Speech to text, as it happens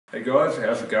Hey guys,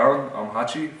 how's it going? I'm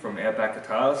Hutchie from Outback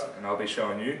Guitars and I'll be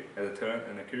showing you how to turn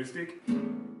an acoustic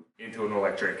into an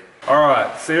electric.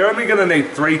 Alright, so you're only going to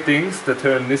need three things to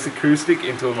turn this acoustic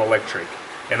into an electric,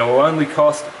 and it will only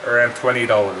cost around $20.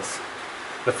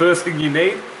 The first thing you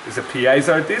need is a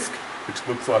piezo disc, which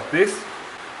looks like this,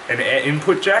 an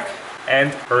input jack,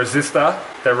 and a resistor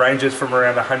that ranges from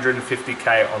around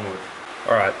 150k onward.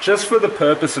 Alright, just for the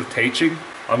purpose of teaching,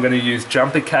 I'm going to use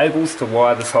jumper cables to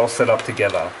wire this whole setup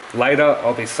together. Later,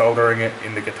 I'll be soldering it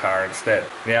in the guitar instead.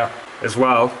 Now, as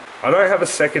well, I don't have a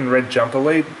second red jumper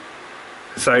lead,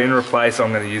 so in replace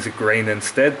I'm going to use a green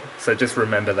instead, so just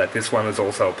remember that this one is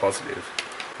also a positive.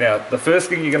 Now, the first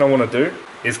thing you're going to want to do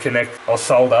is connect, or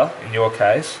solder, in your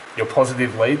case, your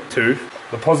positive lead to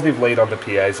the positive lead on the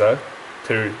piezo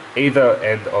to either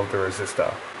end of the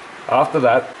resistor. After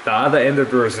that, the other end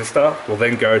of the resistor will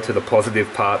then go to the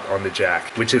positive part on the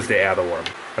jack, which is the outer one.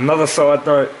 Another side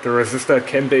note, the resistor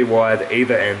can be wired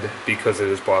either end because it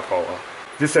is bipolar.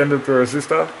 This end of the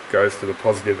resistor goes to the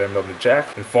positive end on the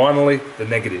jack, and finally the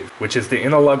negative, which is the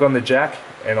inner lug on the jack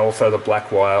and also the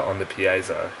black wire on the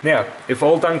piezo. Now, if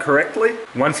all done correctly,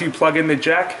 once you plug in the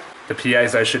jack, the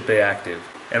piezo should be active.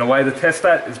 And a way to test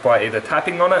that is by either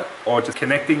tapping on it or just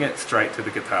connecting it straight to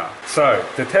the guitar. So,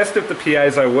 to test if the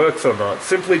piezo works or not,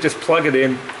 simply just plug it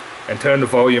in and turn the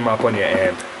volume up on your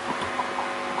amp.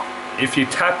 If you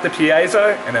tap the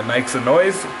piezo and it makes a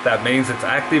noise, that means it's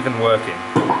active and working.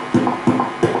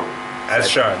 As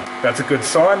shown. That's a good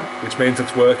sign, which means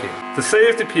it's working. To see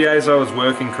if the piezo is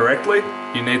working correctly,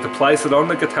 you need to place it on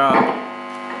the guitar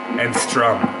and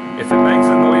strum. If it makes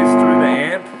a noise through the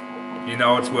amp, you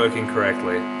know it's working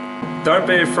correctly. Don't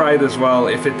be afraid as well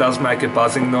if it does make a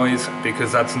buzzing noise,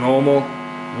 because that's normal.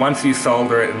 Once you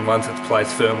solder it and once it's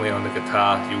placed firmly on the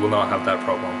guitar, you will not have that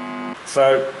problem.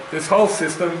 So this whole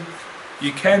system,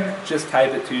 you can just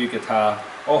tape it to your guitar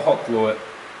or hot glue it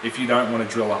if you don't want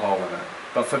to drill a hole in it.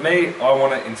 But for me, I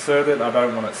want to insert it, I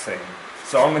don't want it seen.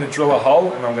 So I'm going to drill a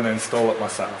hole and I'm going to install it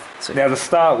myself. Now to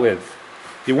start with,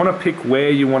 you want to pick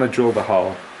where you want to drill the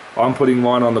hole. I'm putting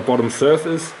mine on the bottom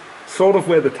surface, sort of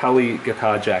where the Tully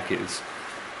guitar jack is.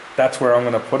 That's where I'm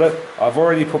going to put it. I've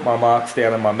already put my marks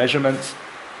down in my measurements.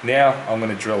 Now I'm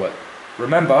going to drill it.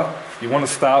 Remember, you want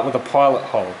to start with a pilot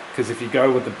hole, because if you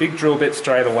go with the big drill bit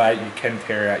straight away, you can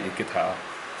tear out your guitar.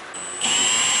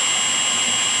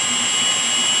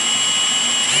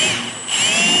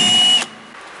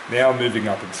 Now moving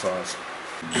up in size.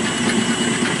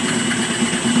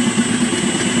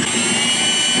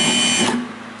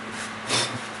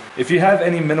 If you have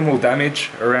any minimal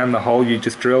damage around the hole you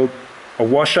just drilled, a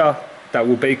washer that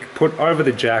will be put over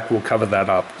the jack will cover that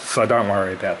up, so don't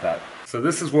worry about that. So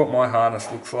this is what my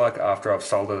harness looks like after I've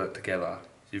soldered it together.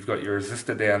 You've got your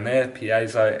resistor down there,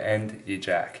 piezo, and your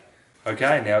jack.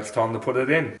 Okay, now it's time to put it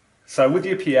in. So with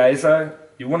your piezo,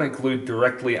 you want it glued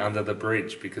directly under the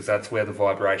bridge because that's where the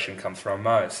vibration comes from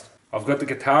most. I've got the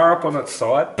guitar up on its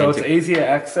side, so it's easier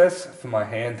access for my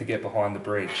hand to get behind the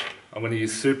bridge. I'm going to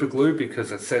use super glue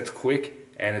because it sets quick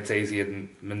and it's easier to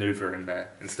maneuver in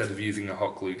there instead of using a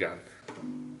hot glue gun.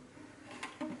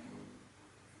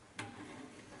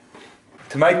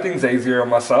 To make things easier on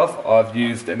myself, I've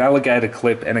used an alligator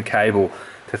clip and a cable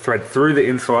to thread through the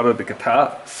inside of the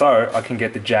guitar so I can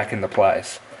get the jack into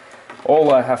place.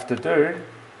 All I have to do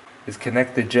is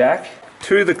connect the jack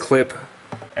to the clip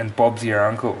and Bob's your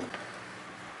uncle.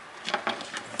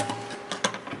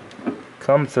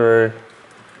 Come through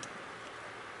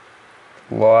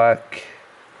like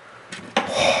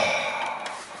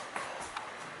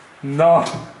no.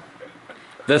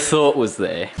 The thought was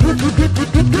there.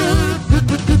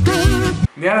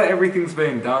 Now that everything's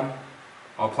been done,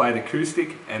 I'll play the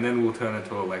acoustic and then we'll turn it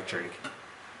to electric.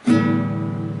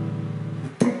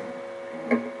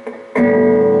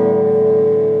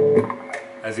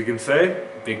 As you can see,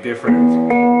 big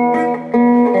difference.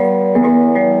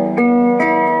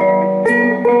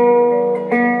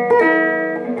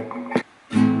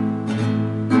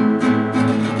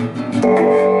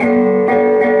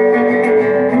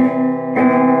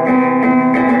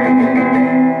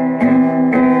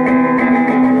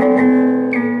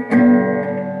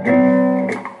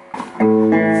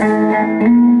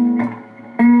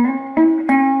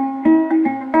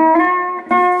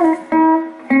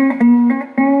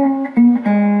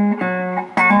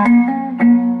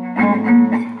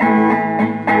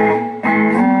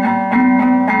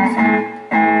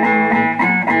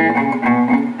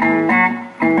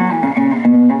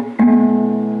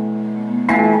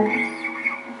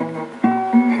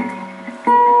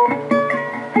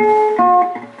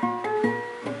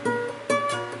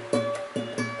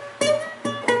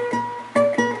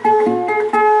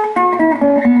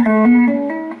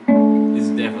 This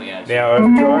is definitely actually. Now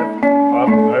overdrive.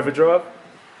 Overdrive.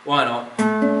 Why not?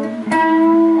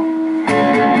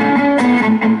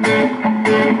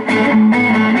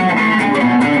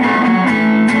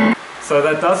 So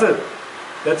that does it.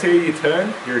 That's how you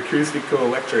turn your acoustic to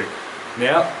electric.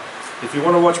 Now, if you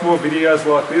want to watch more videos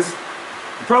like this,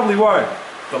 you probably won't,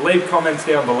 but leave comments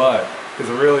down below, because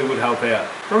it really would help out.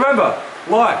 Remember,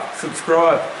 like,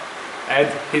 subscribe, and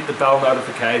hit the bell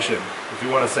notification if you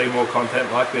want to see more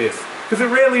content like this, because it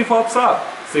rarely pops up,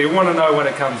 so you want to know when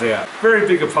it comes out. Very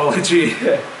big apology.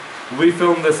 We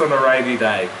filmed this on a rainy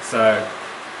day, so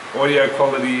audio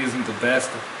quality isn't the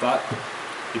best, but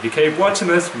if you keep watching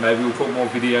this, maybe we'll put more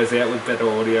videos out with better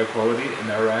audio quality in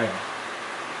their rain.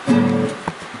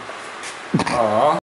 Aww.